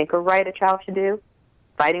things you think are right a child should do,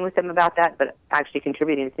 fighting with them about that, but actually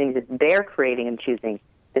contributing to things that they're creating and choosing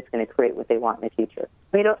that's going to create what they want in the future.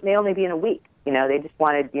 May only be in a week. They just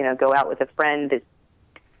want to, go out with a friend that's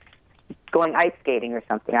going ice skating or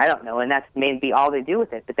something. I don't know, and that's maybe all they do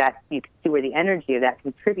with it. But that you can see where the energy of that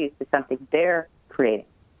contributes to something they're creating.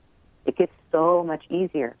 It gets so much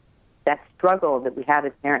easier. That struggle that we have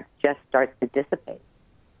as parents just starts to dissipate.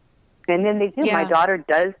 And then they do. Yeah. My daughter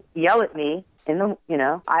does yell at me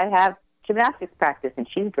I have gymnastics practice, and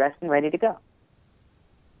she's dressed and ready to go.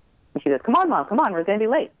 And she goes, come on, Mom, come on, we're going to be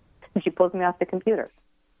late. And she pulls me off the computer.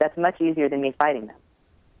 That's much easier than me fighting them.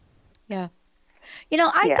 Yeah.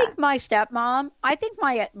 I think my stepmom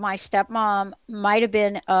might have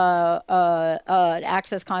been an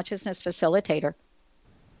access consciousness facilitator.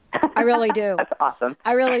 I really do. That's awesome.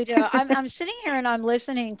 I really do. I'm sitting here and I'm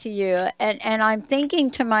listening to you, and I'm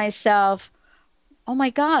thinking to myself, oh my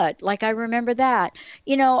God, I remember that.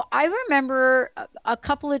 I remember a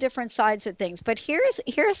couple of different sides of things, but here's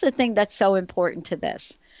the thing that's so important to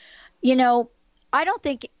this. I don't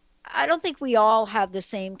think we all have the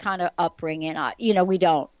same kind of upbringing. We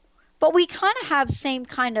don't. But we kind of have same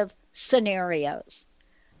kind of scenarios.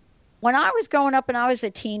 When I was growing up and I was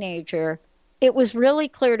a teenager, it was really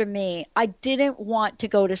clear to me I didn't want to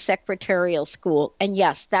go to secretarial school. And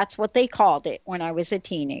yes, that's what they called it when I was a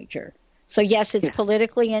teenager. So yes, it's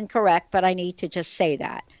politically incorrect, but I need to just say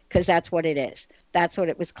that because that's what it is. That's what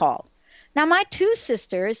it was called. Now, my 2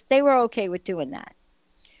 sisters, they were okay with doing that.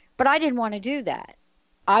 But I didn't want to do that.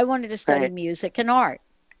 I wanted to study music and art.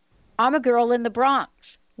 I'm a girl in the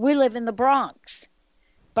Bronx. We live in the Bronx.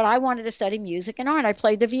 But I wanted to study music and art. I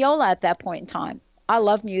played the viola at that point in time. I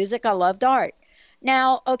loved music. I loved art.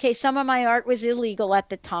 Now, okay, some of my art was illegal at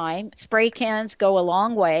the time. Spray cans go a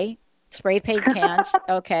long way. Spray paint cans,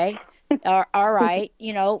 okay. All right,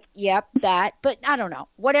 that. But I don't know.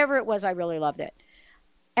 Whatever it was, I really loved it.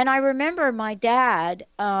 And I remember my dad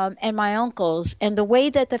and my uncles, and the way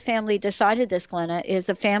that the family decided this, Glenna, is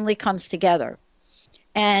the family comes together.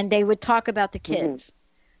 And they would talk about the kids,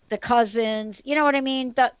 the cousins, you know what I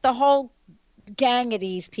mean? The whole gang of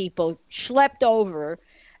these people schlepped over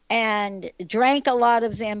and drank a lot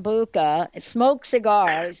of Zambuca, smoked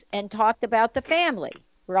cigars, and talked about the family,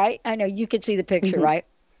 right? I know you could see the picture, right?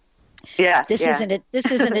 Yeah. This is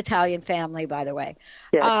an Italian family, by the way.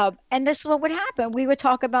 Yeah. And this is what would happen. We would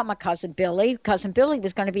talk about my cousin Billy. Cousin Billy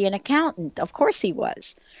was going to be an accountant. Of course he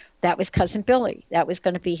was. that was Cousin Billy. That was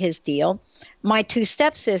going to be his deal. My two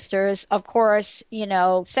stepsisters, of course,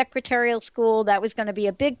 secretarial school, that was going to be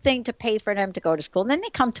a big thing to pay for them to go to school. And then they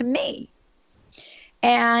come to me.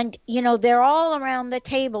 And, they're all around the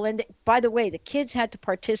table. And by the way, the kids had to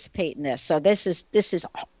participate in this. So this is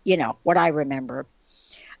what I remember.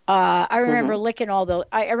 I remember licking all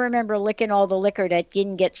the liquor that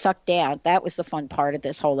didn't get sucked down. That was the fun part of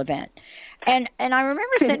this whole event. And I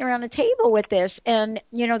remember sitting around a table with this, and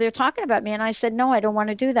they're talking about me, and I said, no, I don't want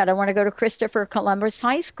to do that. I want to go to Christopher Columbus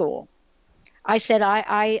High School. I said,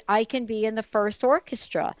 I can be in the first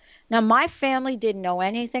orchestra. Now, my family didn't know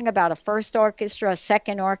anything about a first orchestra, a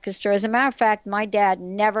second orchestra. As a matter of fact, my dad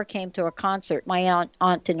never came to a concert. My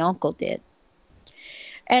aunt and uncle did.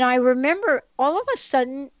 And I remember all of a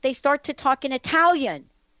sudden they start to talk in Italian.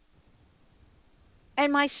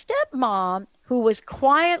 And my stepmom, who was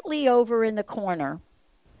quietly over in the corner,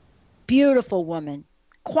 beautiful woman,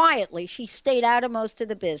 quietly, she stayed out of most of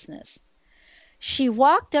the business. She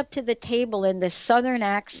walked up to the table in this southern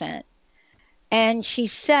accent, and she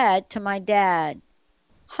said to my dad,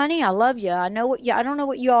 honey, I love you. I don't know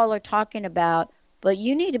what you all are talking about, but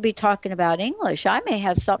you need to be talking about English. I may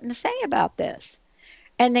have something to say about this.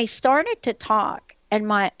 And they started to talk, and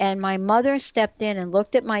my mother stepped in and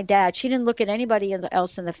looked at my dad. She didn't look at anybody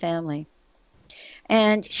else in the family.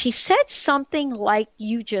 And she said something like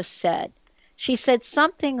you just said. She said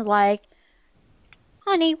something like,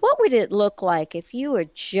 honey, what would it look like if you were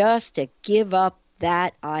just to give up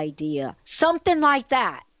that idea? Something like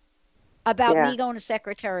that about me going to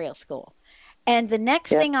secretarial school. And the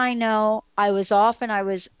next thing I know, I was off and I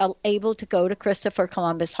was able to go to Christopher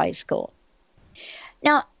Columbus High School.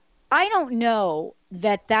 Now, I don't know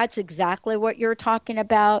that that's exactly what you're talking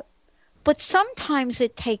about, but sometimes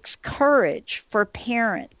it takes courage for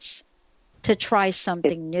parents to try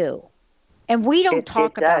something new. And we don't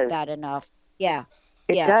talk about that enough. Yeah.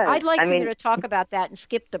 Yeah. I'd like for you to talk about that and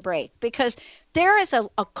skip the break, because there is a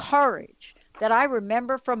courage that I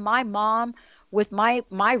remember from my mom with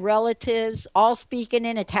my relatives all speaking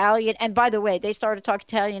in Italian. And by the way, they started talking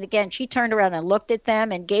Italian again. She turned around and looked at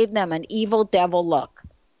them and gave them an evil devil look.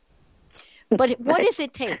 But what does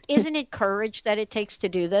it take? Isn't it courage that it takes to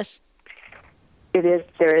do this? It is.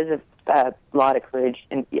 There is a lot of courage.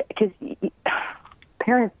 And because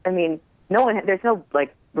parents, there's no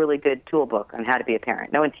really good tool book on how to be a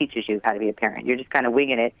parent. No one teaches you how to be a parent. You're just kind of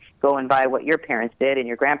winging it, going by what your parents did and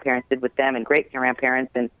your grandparents did with them and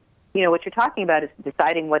great-grandparents. And, what you're talking about is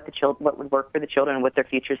deciding what would work for the children and what their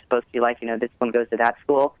future is supposed to be like. This one goes to that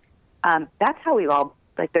school. That's how we all,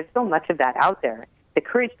 there's so much of that out there. The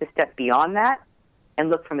courage to step beyond that and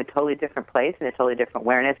look from a totally different place and a totally different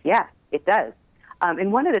awareness, yeah, it does.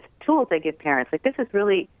 And one of the tools I give parents, this is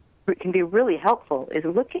can be really helpful, is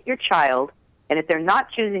look at your child, and if they're not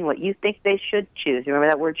choosing what you think they should choose, remember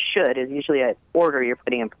that word should is usually an order you're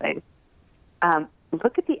putting in place.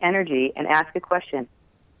 Look at the energy and ask a question.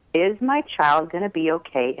 Is my child going to be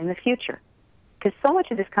okay in the future? Because so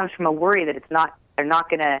much of this comes from a worry that they're not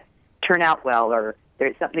going to turn out well, or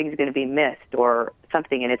something's going to be missed or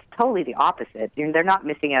something, and it's totally the opposite. They're not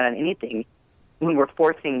missing out on anything when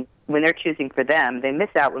they're choosing for them. They miss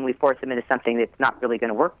out when we force them into something that's not really going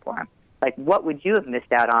to work for them. What would you have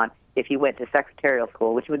missed out on if you went to secretarial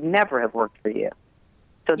school, which would never have worked for you?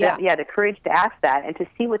 So the courage to ask that and to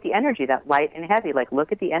see what the energy, that light and heavy,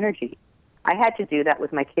 look at the energy. I had to do that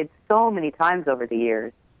with my kids so many times over the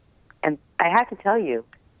years. And I have to tell you,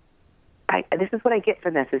 this is what I get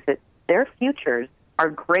from this, is that their futures are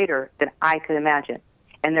greater than I could imagine.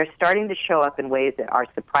 And they're starting to show up in ways that are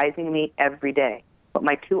surprising me every day. What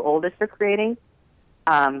my two oldest are creating,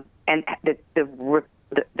 and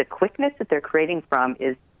the quickness that they're creating from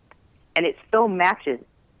is, and it so matches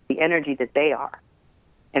the energy that they are.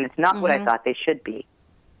 And it's not what I thought they should be.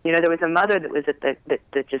 There was a mother that was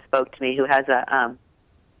that just spoke to me who has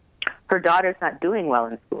her daughter's not doing well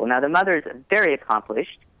in school. Now, the mother is very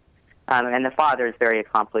accomplished, and the father is very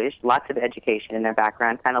accomplished, lots of education in their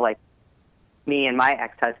background, kind of like me and my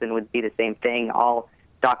ex-husband would be the same thing, all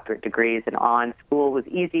doctorate degrees and on. School was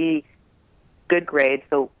easy, good grades.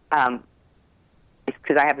 So,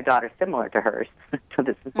 because I have a daughter similar to hers, so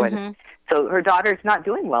this is what. So her daughter's not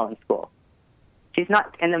doing well in school. She's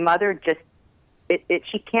not, and the mother just,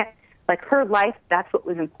 she can't, her life, that's what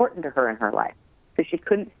was important to her in her life. So she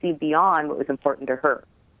couldn't see beyond what was important to her.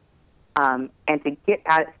 And to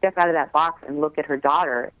step out of that box and look at her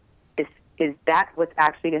daughter, is that what's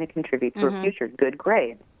actually going to contribute to her future? Good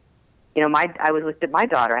grades. I was looked at my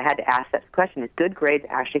daughter. I had to ask that question: is good grades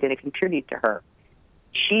actually going to contribute to her?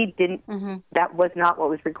 She didn't. That was not what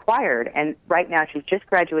was required. And right now, she's just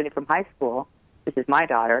graduated from high school, this is my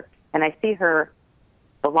daughter, and I see her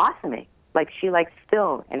blossoming. Like, she likes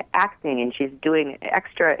film and acting, and she's doing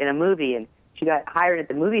extra in a movie, and she got hired at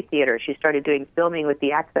the movie theater. She started doing filming with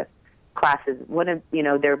the Access classes.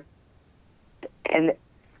 And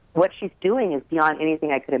what she's doing is beyond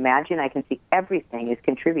anything I could imagine. I can see everything is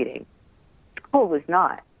contributing. School was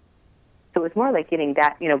not. So it was more like getting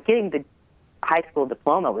the high school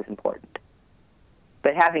diploma was important.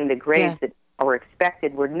 But having the grades that were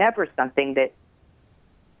expected were never something that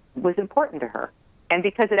was important to her. And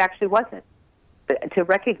because it actually wasn't. But to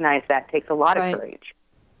recognize that takes a lot of courage.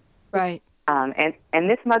 Right. And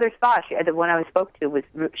this mother the one I spoke to,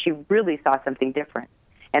 she really saw something different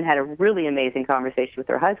and had a really amazing conversation with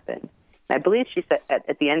her husband. And I believe she said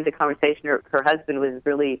at the end of the conversation, her husband was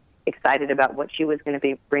really excited about what she was going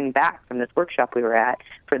to bring back from this workshop we were at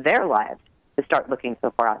for their lives, to start looking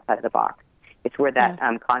so far outside of the box. It's where that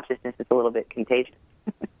consciousness is a little bit contagious.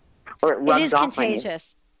 Or it rubs off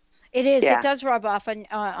contagious. It is. Yeah. It does rub off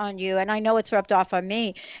on you, and I know it's rubbed off on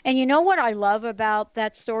me. And you know what I love about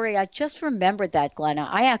that story? I just remembered that, Glenna.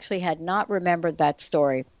 I actually had not remembered that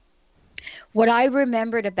story. What I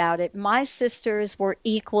remembered about it, my sisters were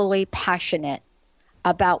equally passionate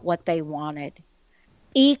about what they wanted.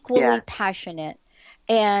 Equally passionate.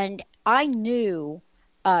 And I knew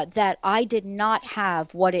that I did not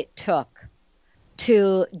have what it took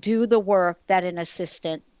to do the work that an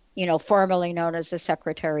assistant, formerly known as a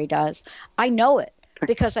secretary, does. I know it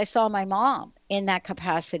because I saw my mom in that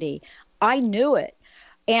capacity. I knew it.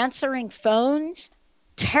 Answering phones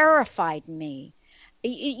terrified me.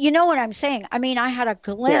 You know what I'm saying? I mean, I had a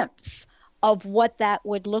glimpse of what that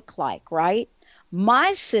would look like, right?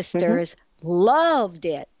 My sisters loved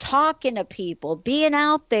it, talking to people, being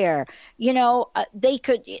out there.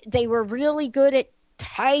 They were really good at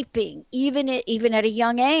typing, even at a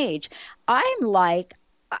young age. I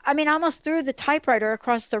almost threw the typewriter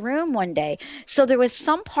across the room one day. So there was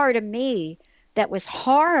some part of me that was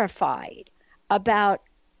horrified about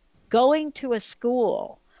going to a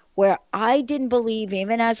school where I didn't believe,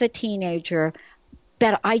 even as a teenager,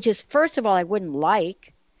 that first of all, I wouldn't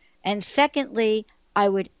like, and secondly, I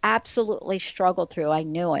would absolutely struggle through. I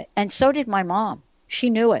knew it. And so did my mom. She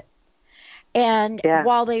knew it. And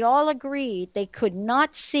while they all agreed, they could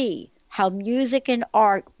not see how music and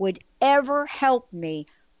art would ever help me,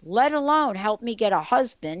 let alone help me get a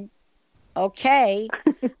husband. Okay,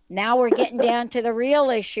 now we're getting down to the real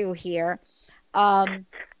issue here.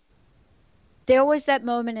 There was that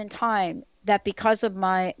moment in time that because of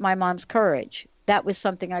my mom's courage, that was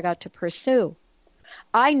something I got to pursue.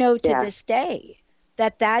 I know to this day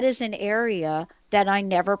that is an area that I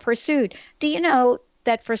never pursued. Do you know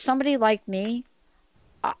that for somebody like me,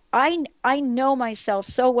 I know myself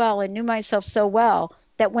so well and knew myself so well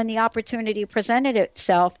that when the opportunity presented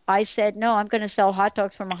itself, I said, no, I'm going to sell hot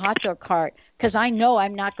dogs from a hot dog cart because I know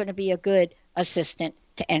I'm not going to be a good assistant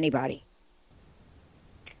to anybody.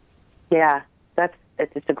 Yeah,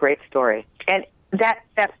 it's a great story. And that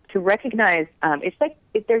to recognize, it's like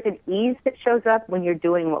if there's an ease that shows up when you're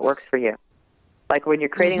doing what works for you. Like when you're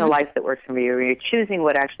creating a life that works for you, or you're choosing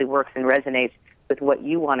what actually works and resonates with what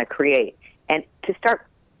you want to create. And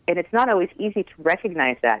it's not always easy to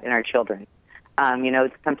recognize that in our children.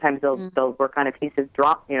 Sometimes they'll work on a piece of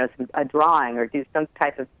a drawing, or do some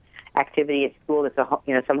type of activity at school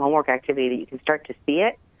that's some homework activity that you can start to see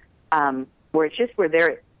it. Where it's just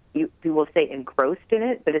where you will say engrossed in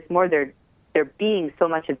it, but it's more they're being so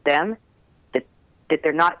much of them that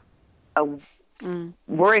they're not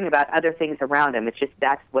worrying about other things around them. It's just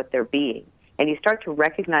that's what they're being. And you start to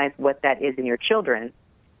recognize what that is in your children,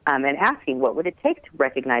 and asking, what would it take to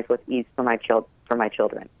recognize what's ease for my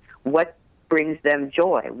children? What brings them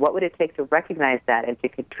joy? What would it take to recognize that and to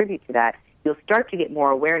contribute to that? You'll start to get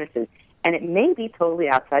more awarenesses, and it may be totally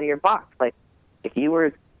outside of your box. Like if you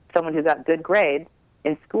were someone who got good grades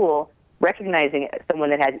in school, recognizing someone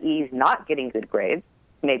that has ease not getting good grades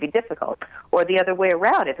may be difficult. Or the other way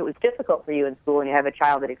around, if it was difficult for you in school and you have a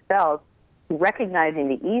child that excels, recognizing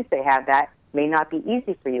the ease they have, that may not be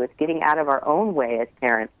easy for you. It's getting out of our own way as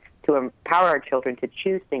parents to empower our children to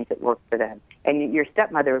choose things that work for them. And your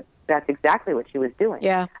stepmother, that's exactly what she was doing.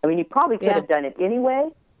 Yeah. I mean, you probably could have done it anyway,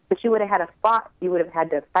 but you would have had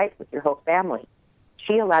to fight with your whole family.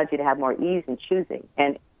 She allowed you to have more ease in choosing.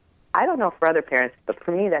 And I don't know for other parents, but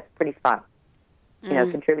for me, that's pretty fun.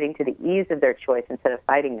 Contributing to the ease of their choice instead of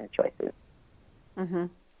fighting their choices. Mm-hmm.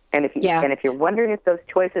 And if you're wondering if those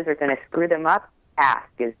choices are going to screw them up, ask: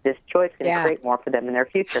 is this choice going to create more for them in their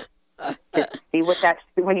future? Just see what that's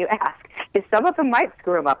when you ask. Because some of them might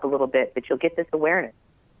screw them up a little bit, but you'll get this awareness.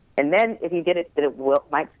 And then if you get it that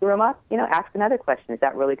might screw them up, ask another question: is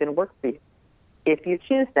that really going to work for you? if you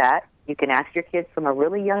choose that, you can ask your kids from a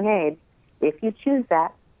really young age, if you choose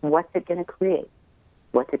that, what's it going to create?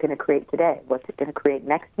 What's it going to create today? What's it going to create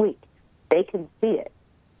next week? They can see it.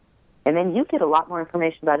 And then you get a lot more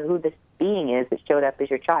information about who this being is that showed up as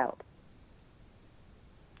your child.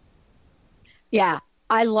 Yeah,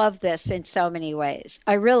 I love this in so many ways.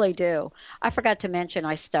 I really do. I forgot to mention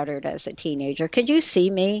I stuttered as a teenager. Could you see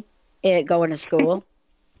me going to school?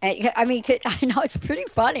 And, I mean, I know it's pretty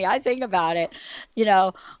funny. I think about it. You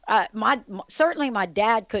know, certainly my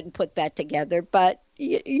dad couldn't put that together, but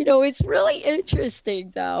you know, it's really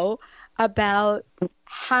interesting though about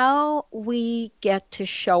how we get to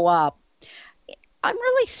show up. I'm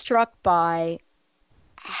really struck by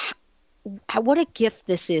what a gift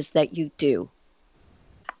this is that you do.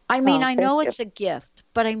 I mean, I know it's a gift,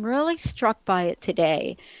 but I'm really struck by it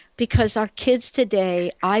today because our kids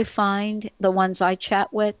today, I find the ones I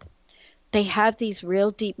chat with, they have these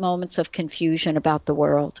real deep moments of confusion about the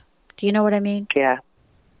world. Do you know what I mean? Yeah.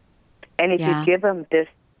 And if you give them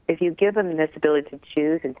this ability to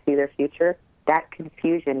choose and see their future, that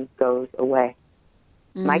confusion goes away.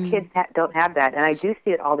 My kids don't have that, and I do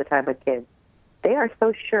see it all the time with kids. They are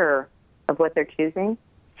so sure of what they're choosing,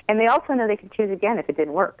 and they also know they can choose again if it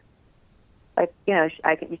didn't work. Like, you know,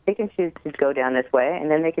 they can choose to go down this way,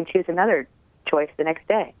 and then they can choose another choice the next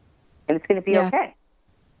day, and it's going to be okay.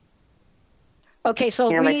 Okay, so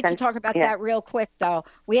we need to talk about that real quick, though.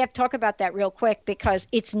 We have to talk about that real quick because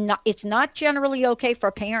it's not generally okay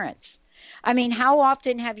for parents. I mean, how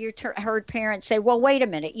often have you heard parents say, well, wait a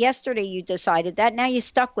minute, yesterday you decided that, now you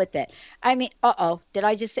stuck with it. I mean, did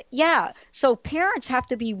I just say? Yeah. So parents have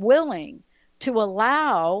to be willing to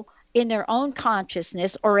allow in their own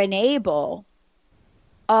consciousness or enable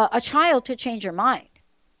a child to change their mind.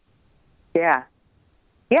 Yeah.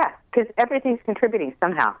 Yeah, because everything's contributing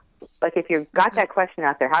somehow. Like if you've got that question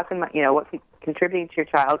out there, how can, what's contributing to your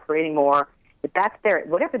child, creating more, if that's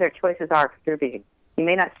whatever their choices are contributing. You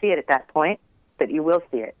may not see it at that point, but you will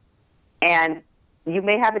see it. And you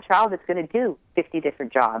may have a child that's going to do 50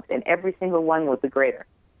 different jobs, and every single one will be greater.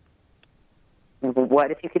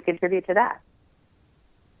 What if you could contribute to that?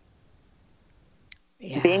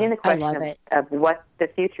 Yeah, being in the question of what the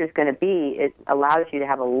future is going to be, it allows you to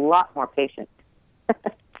have a lot more patience as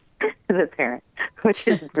a parent, which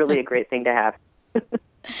is really a great thing to have.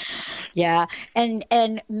 Yeah,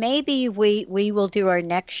 and maybe we will do our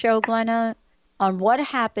next show, Glenna, on what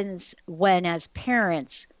happens when, as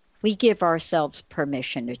parents, we give ourselves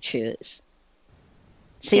permission to choose.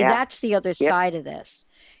 See, that's the other side of this.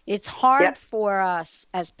 It's hard for us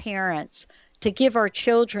as parents to give our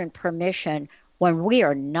children permission when we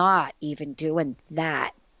are not even doing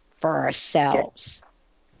that for ourselves.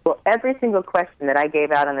 Well, every single question that I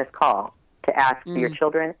gave out on this call to ask for your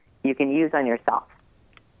children, you can use on yourself.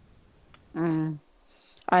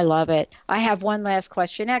 I love it. I have one last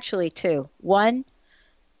question, actually, two. One,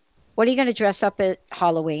 what are you going to dress up at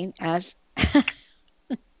Halloween as?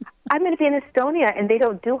 I'm going to be in Estonia, and they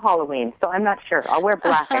don't do Halloween, so I'm not sure. I'll wear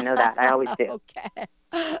black. I know that. I always do.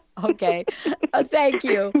 Okay. Thank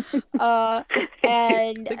you. And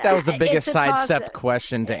I think that was the biggest sidestepped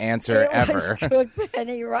question to answer ever. Good,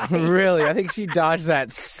 Penny, right? Really, I think she dodged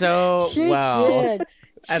that so well. Did.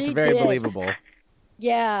 That's very believable.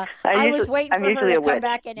 Yeah, I was waiting for her to come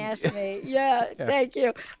back and ask me. Thank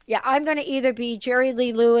you. Yeah, I'm going to either be Jerry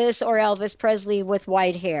Lee Lewis or Elvis Presley with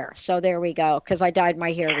white hair. So there we go, because I dyed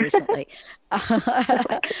my hair recently.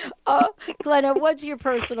 Glenna, what's your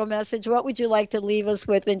personal message? What would you like to leave us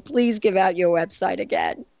with? And please give out your website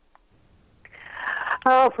again.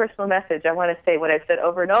 Oh, personal message. I want to say what I've said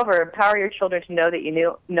over and over. Empower your children to know that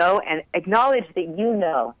you know and acknowledge that you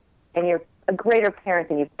know. And you're a greater parent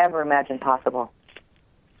than you've ever imagined possible.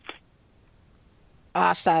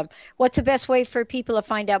 Awesome. What's the best way for people to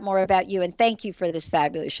find out more about you? And thank you for this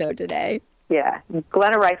fabulous show today. Yeah,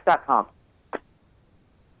 GlennaRice.com.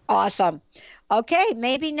 Awesome. Okay,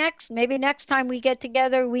 maybe next time we get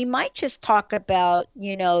together, we might just talk about,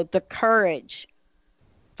 the courage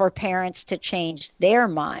for parents to change their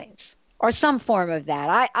minds or some form of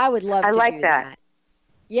that. I would love to do that.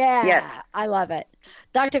 Yeah, yes. I love it.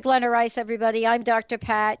 Dr. Glenna Rice, everybody. I'm Dr.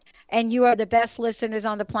 Pat, and you are the best listeners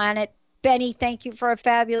on the planet. Benny, thank you for a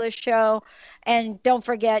fabulous show. And don't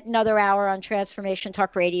forget, another hour on Transformation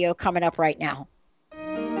Talk Radio coming up right now.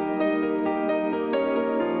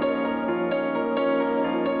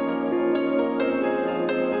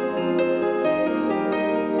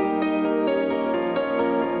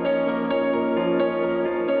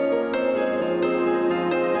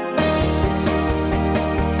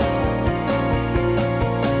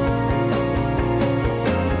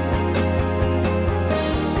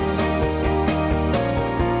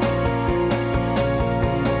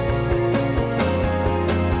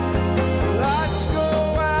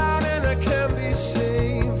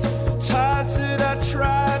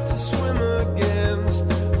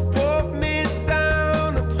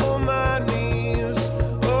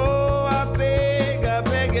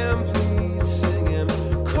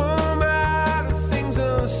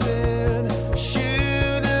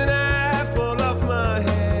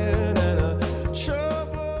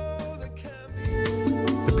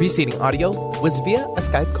 preceding audio was via a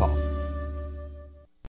Skype call.